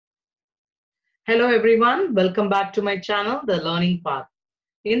Hello everyone, welcome back to my channel, The Learning Path.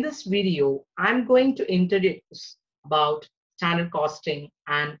 In this video, I'm going to introduce about standard costing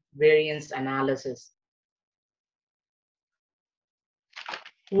and variance analysis.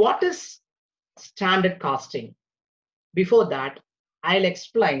 What is standard costing? Before that, I'll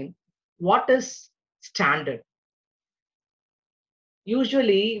explain what is standard.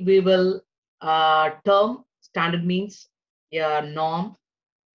 Usually, we will term standard means a norm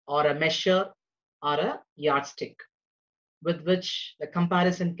or a measure or a yardstick with which the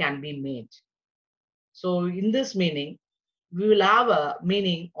comparison can be made. So in this meaning, we will have a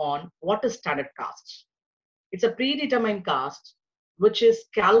meaning on what is standard cost. It's a predetermined cost which is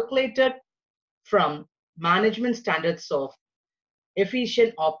calculated from management standards of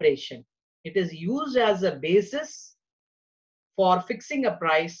efficient operation. It is used as a basis for fixing a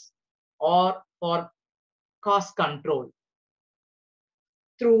price or for cost control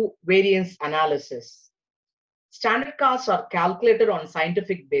through variance analysis. Standard costs are calculated on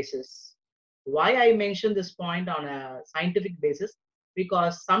scientific basis. Why I mention this point on a scientific basis?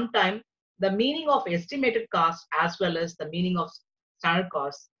 Because sometimes the meaning of estimated cost as well as the meaning of standard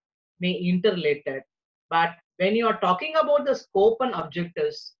cost may interrelated. But when you are talking about the scope and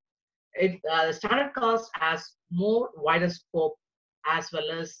objectives, standard cost has more wider scope as well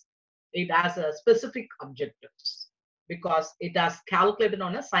as it has a specific objectives because it has calculated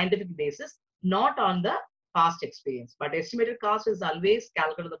on a scientific basis, not on the past experience. But estimated cost is always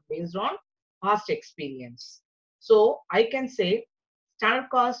calculated based on past experience. So I can say standard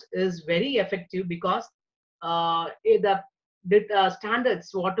cost is very effective because the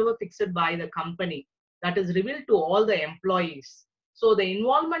standards, whatever fixed by the company, that is revealed to all the employees. So the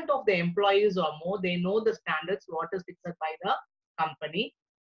involvement of the employees are more, they know the standards, what is fixed by the company,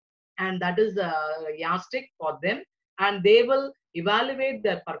 and that is the yardstick for them, and they will evaluate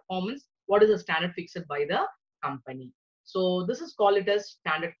their performance, what is the standard fixed by the company. So this is called it as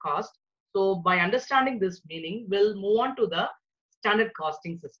standard cost. So by understanding this meaning, we'll move on to the standard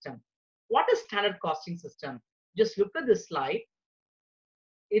costing system. What is standard costing system? Just look at this slide.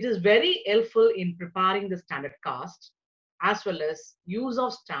 It is very helpful in preparing the standard cost as well as use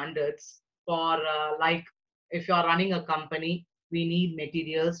of standards for like if you are running a company, we need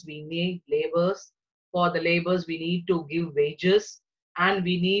materials, we need labors. For the labors, we need to give wages and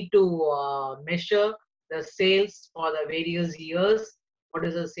we need to measure the sales for the various years. What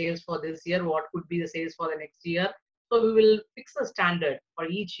is the sales for this year? What could be the sales for the next year? So we will fix a standard for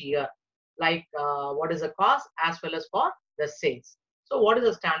each year, like what is the cost as well as for the sales. So what is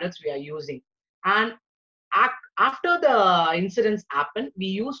the standards we are using? And after the incidents happen, we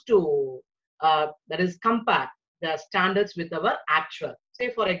used to that is compare the standards with our actual. Say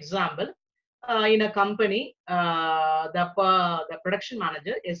for example, in a company, the production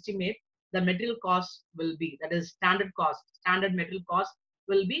manager estimate the material cost will be, that is standard cost, standard material cost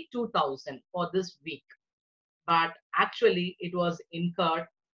will be 2000 for this week, but actually it was incurred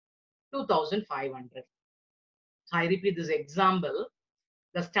 2500. I repeat this example.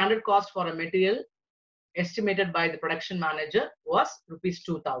 The standard cost for a material estimated by the production manager was rupees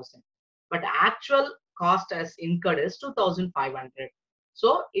 2000, but actual cost as incurred is 2500.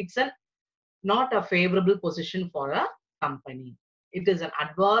 So it's not a favorable position for a company. It is an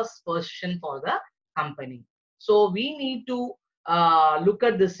adverse position for the company. So we need to look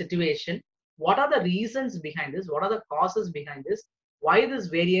at this situation. What are the reasons behind this? What are the causes behind this? Why this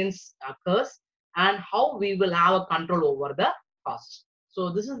variance occurs? And how we will have a control over the cost.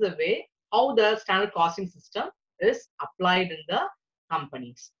 So this is the way how the standard costing system is applied in the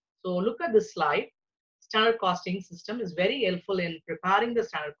companies. So look at this slide. Standard costing system is very helpful in preparing the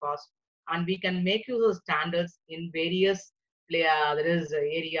standard cost, and we can make use of standards in various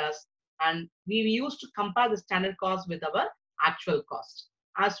areas, and we used to compare the standard cost with our actual cost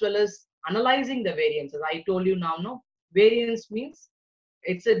as well as analyzing the variances. I told you now, no, variance means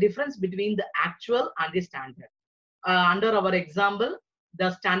it's a difference between the actual and the standard. Under our example,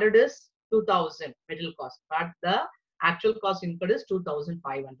 the standard is 2000 material cost, but the actual cost incurred is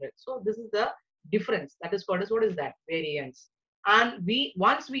 2500. So this is the difference. That is what is that variance. And we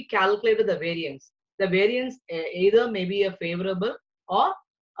once we calculated the variance either may be a favorable or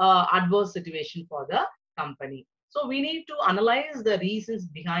adverse situation for the company. So we need to analyze the reasons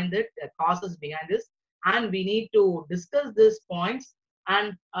behind it, the causes behind this, and we need to discuss these points.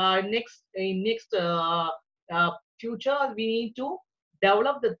 And next future, we need to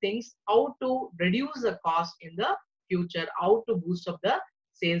develop the things how to reduce the cost in the future, how to boost up the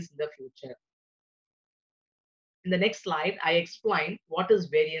sales in the future. In the next slide, I explain what is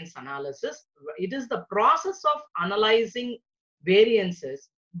variance analysis. It is the process of analyzing variances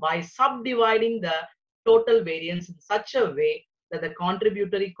by subdividing the total variance in such a way that the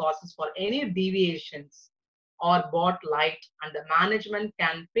contributory causes for any deviations are brought light and the management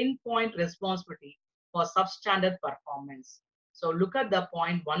can pinpoint responsibility for substandard performance. So look at the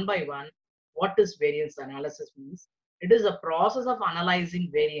point one by one. What is variance analysis means? It is a process of analyzing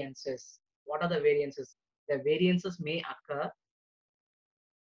variances. What are the variances? The variances may occur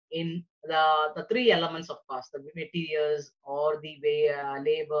in the three elements of cost, the materials or the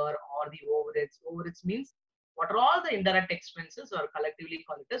labor or the overheads. Overheads means what are all the indirect expenses or collectively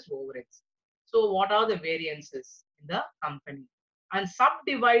called it as overheads. So what are the variances in the company? And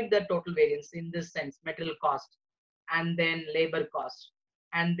subdivide the total variance in this sense, material cost and then labor cost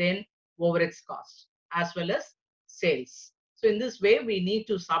and then overheads cost as well as sales. So in this way, we need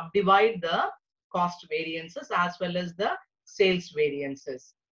to subdivide the cost variances as well as the sales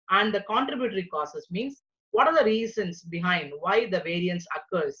variances. And the contributory causes means what are the reasons behind why the variance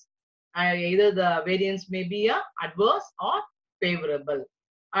occurs. Either the variance may be adverse or favorable.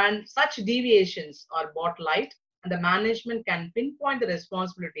 And such deviations are brought light and the management can pinpoint the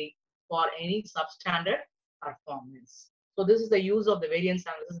responsibility for any substandard performance. So this is the use of the variance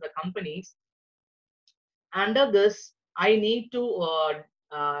analysis in the companies. Under this, I need to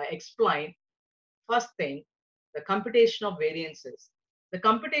explain first thing, the computation of variances. The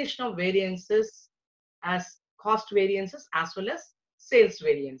computation of variances as cost variances as well as sales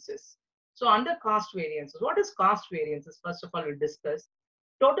variances. So under cost variances, what is cost variances? First of all, we'll discuss.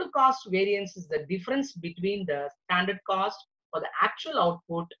 Total cost variance is the difference between the standard cost for the actual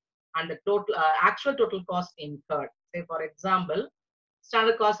output and the total actual total cost incurred. Say for example,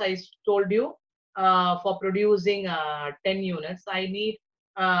 standard cost I told you for producing 10 units, I need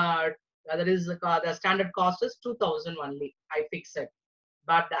that is the standard cost is 2000 only. I fix it,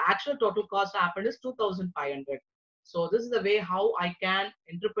 but the actual total cost happened is 2500. So this is the way how I can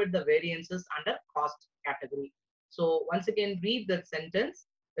interpret the variances under cost category. So once again, read that sentence.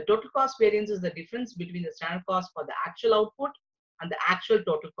 The total cost variance is the difference between the standard cost for the actual output and the actual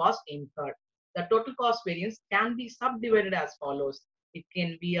total cost incurred. The total cost variance can be subdivided as follows. It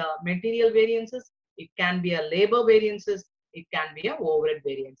can be a material variances, it can be a labor variances, it can be a overhead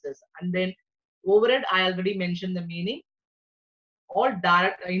variances. And then overhead, I already mentioned the meaning. All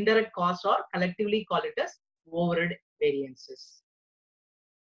direct indirect costs are collectively called it as overhead variances.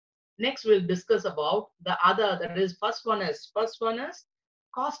 Next, we'll discuss about the other, that is first one is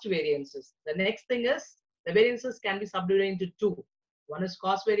cost variances. The next thing is the variances can be subdivided into two. One is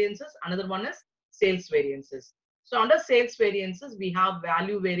cost variances, another one is sales variances. So under sales variances, we have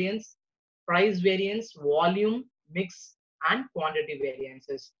value variance, price variance, volume, mix, and quantity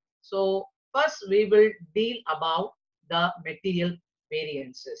variances. So first we will deal about the material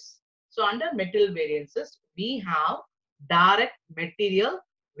variances. So under material variances, we have direct material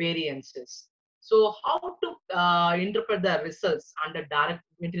variances. So how to interpret the results under direct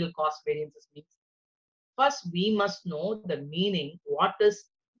material cost variances means, first we must know the meaning. What is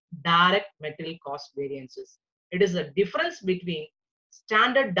direct material cost variances? It is a difference between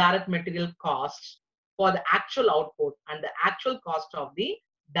standard direct material costs for the actual output and the actual cost of the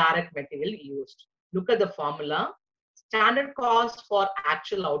direct material used. Look at the formula. Standard cost for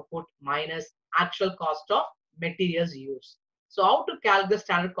actual output minus actual cost of materials used. So how to calculate the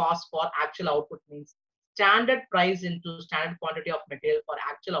standard cost for actual output means standard price into standard quantity of material for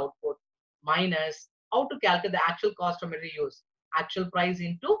actual output minus how to calculate the actual cost of material used. Actual price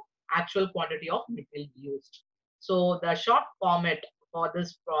into actual quantity of material used. So the short format for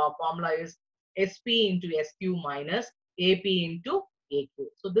this formula is SP into SQ minus AP into AQ.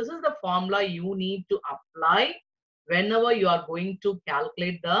 So this is the formula you need to apply whenever you are going to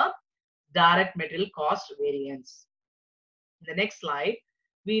calculate the direct material cost variance. In the next slide,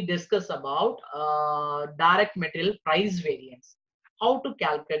 we discuss about direct material price variance. How to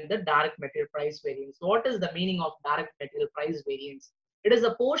calculate the direct material price variance? What is the meaning of direct material price variance? It is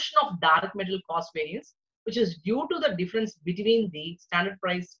a portion of direct material cost variance which is due to the difference between the standard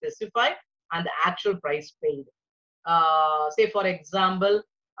price specified and the actual price paid. Say for example,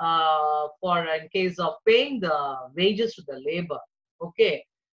 for in case of paying the wages to the labor, okay,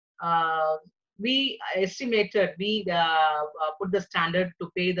 we estimated, we put the standard to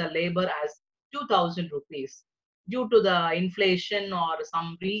pay the labor as 2000 rupees. Due to the inflation or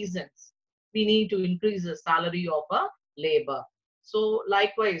some reasons, we need to increase the salary of a labor. So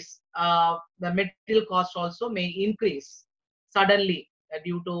likewise, the material cost also may increase suddenly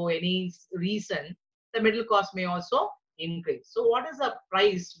due to any reason. The material cost may also increase. So what is the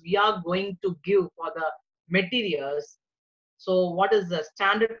price we are going to give for the materials? So what is the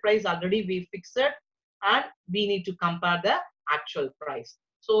standard price? Already we fixed it and we need to compare the actual price.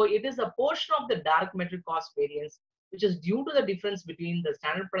 So it is a portion of the direct material cost variance which is due to the difference between the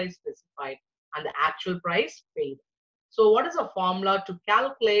standard price specified and the actual price paid. So what is a formula to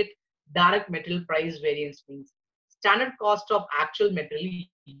calculate direct material price variance means? Standard cost of actual material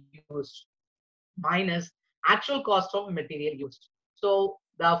used minus actual cost of material used. So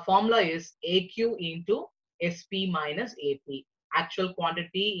the formula is AQ into SP minus AP. Actual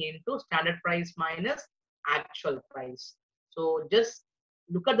quantity into standard price minus actual price. So just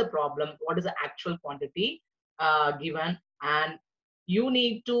look at the problem. What is the actual quantity given? And you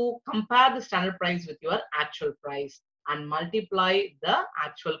need to compare the standard price with your actual price and multiply the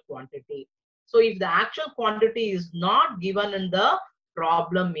actual quantity. So if the actual quantity is not given in the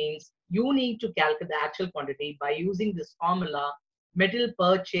problem means you need to calculate the actual quantity by using this formula: material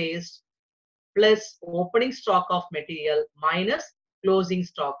purchased plus opening stock of material minus closing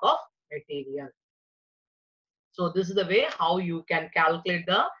stock of material. So this is the way how you can calculate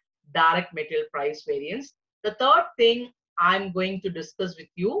the direct material price variance. The third thing I'm going to discuss with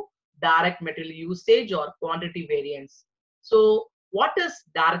you, direct material usage or quantity variance. So what is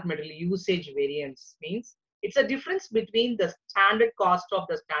direct material usage variance means? It's a difference between the standard cost of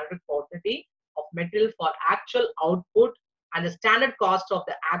the standard quantity of material for actual output and the standard cost of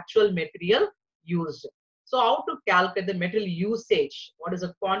the actual material used. So how to calculate the material usage? What is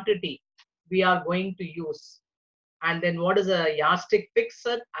the quantity we are going to use? And then what is a yardstick fixed?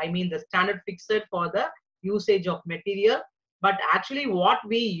 I mean the standard fixed for the usage of material, but actually what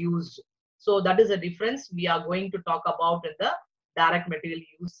we used. So that is a difference we are going to talk about in the direct material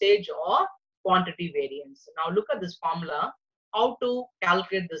usage or quantity variance. Now look at this formula. How to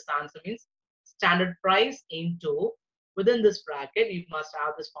calculate this answer means standard price into, within this bracket you must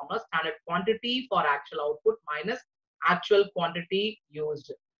have this formula, standard quantity for actual output minus actual quantity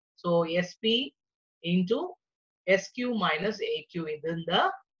used. So SP into SQ minus AQ within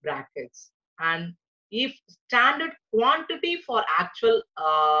the brackets. And if standard quantity for actual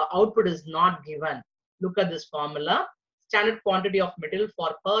output is not given, look at this formula: standard quantity of material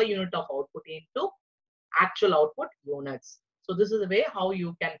for per unit of output into actual output units. So this is the way how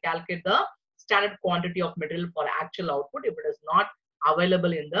you can calculate the standard quantity of material for actual output if it is not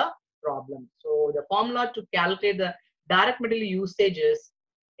available in the problem. So the formula to calculate the direct material usage is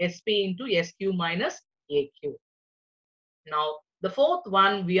SP into SQ minus AQ. Now, the fourth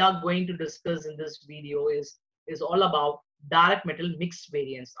one we are going to discuss in this video is all about direct material mix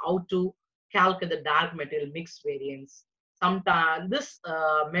variance. How to calculate the direct material mix variance. Sometimes this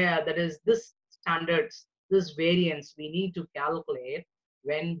that is this standards, this variance we need to calculate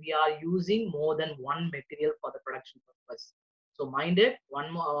when we are using more than one material for the production purpose. So mind it.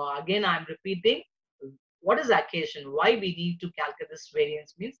 One more again, I'm repeating. What is the occasion? Why we need to calculate this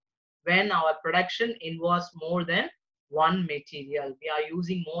variance means when our production involves more than one material, we are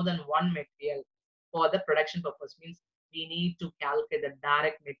using more than one material for the production purpose means we need to calculate the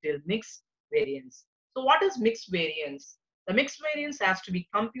direct material mix variance. So what is mix variance? The mix variance has to be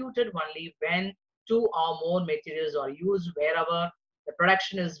computed only when two or more materials are used. Wherever the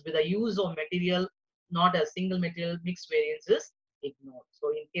production is with the use of material, not a single material, mix variance is ignored. So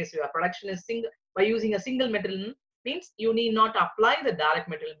in case your production is single by using a single material means you need not apply the direct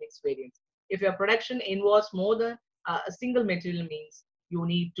material mix variance. If your production involves more than a single material means you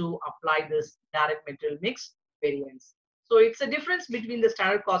need to apply this direct material mix variance. So it's a difference between the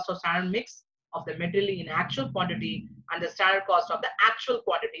standard cost of standard mix of the material in actual quantity and the standard cost of the actual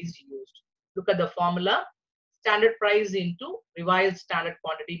quantities used. Look at the formula: standard price into revised standard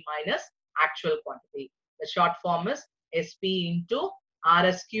quantity minus actual quantity. The short form is SP into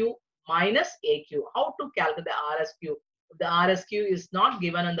RSQ minus AQ. How to calculate the RSQ? If the RSQ is not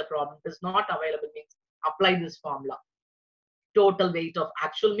given in the problem, it is not available means apply this formula: total weight of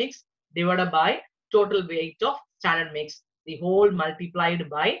actual mix divided by total weight of standard mix, the whole multiplied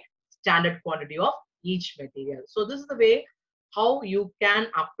by standard quantity of each material. So this is the way how you can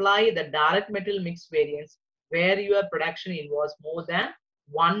apply the direct material mix variance where your production involves more than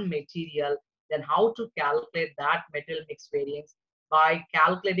one material. Then how to calculate that material mix variance by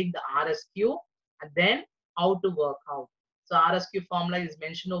calculating the RSQ, and then how to work out. So RSQ formula is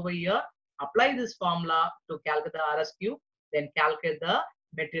mentioned over here. Apply this formula to calculate the RSQ, then calculate the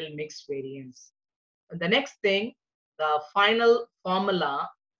material mix variance. And the next thing, the final formula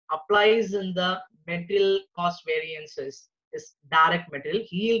applies in the material cost variances is direct material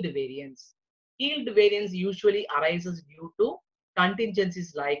yield variance. Yield variance usually arises due to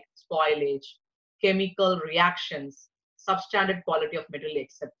contingencies like spoilage, chemical reactions, substandard quality of material,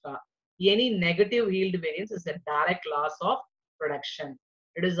 etc. Any negative yield variance is a direct loss of production.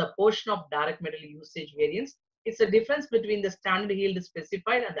 It is a portion of direct material usage variance It's the difference between the standard yield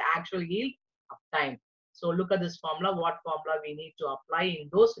specified and the actual yield obtained. So look at this formula, what formula we need to apply in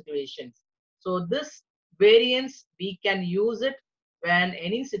those situations. So this variance, we can use it when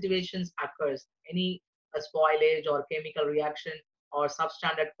any situations occurs, any spoilage or chemical reaction or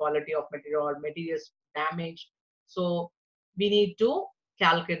substandard quality of material or materials damage. So we need to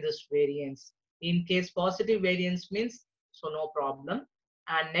calculate this variance. In case positive variance means, so no problem.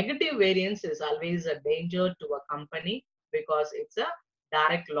 And negative variance is always a danger to a company because it's a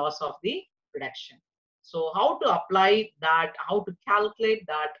direct loss of the production. So how to apply that, how to calculate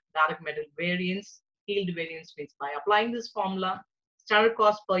that direct material variance, yield variance means by applying this formula, standard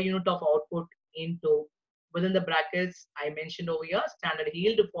cost per unit of output into, within the brackets I mentioned over here, standard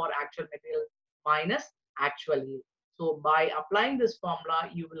yield for actual material minus actual yield. So by applying this formula,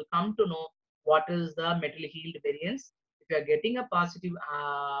 you will come to know what is the material yield variance. If you are getting a positive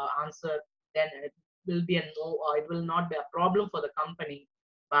answer, then it will be a no, it will not be a problem for the company.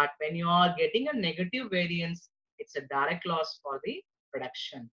 But when you are getting a negative variance, it's a direct loss for the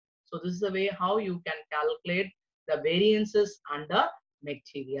production. So this is the way how you can calculate the variances under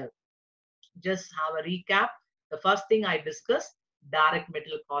material. Just have a recap. The first thing I discussed, direct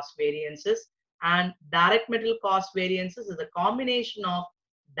material cost variances. And direct material cost variances is a combination of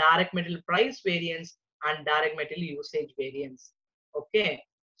direct material price variance and direct material usage variance. Okay.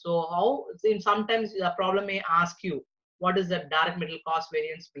 So how, sometimes the problem may ask you, what is the direct material cost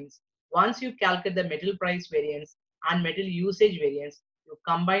variance means? Once you calculate the material price variance and material usage variance, you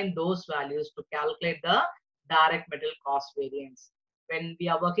combine those values to calculate the direct material cost variance. When we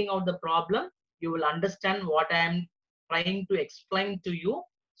are working out the problem, you will understand what I am trying to explain to you.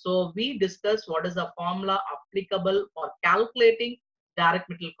 So we discussed what is the formula applicable for calculating direct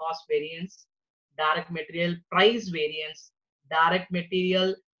material cost variance, direct material price variance, direct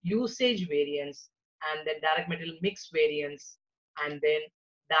material usage variance, and then direct material mix variance, and then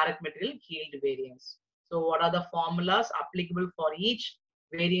direct material yield variance. So what are the formulas applicable for each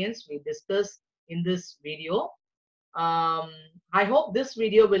variance we discussed in this video. I hope this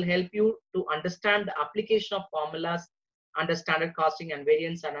video will help you to understand the application of formulas under standard costing and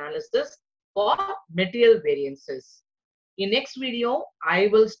variance analysis for material variances. In next video, I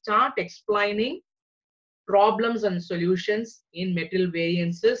will start explaining problems and solutions in material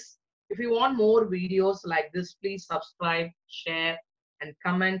variances. If you want more videos like this, please subscribe, share, and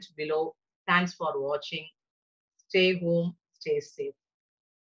comment below. Thanks for watching. Stay home, stay safe.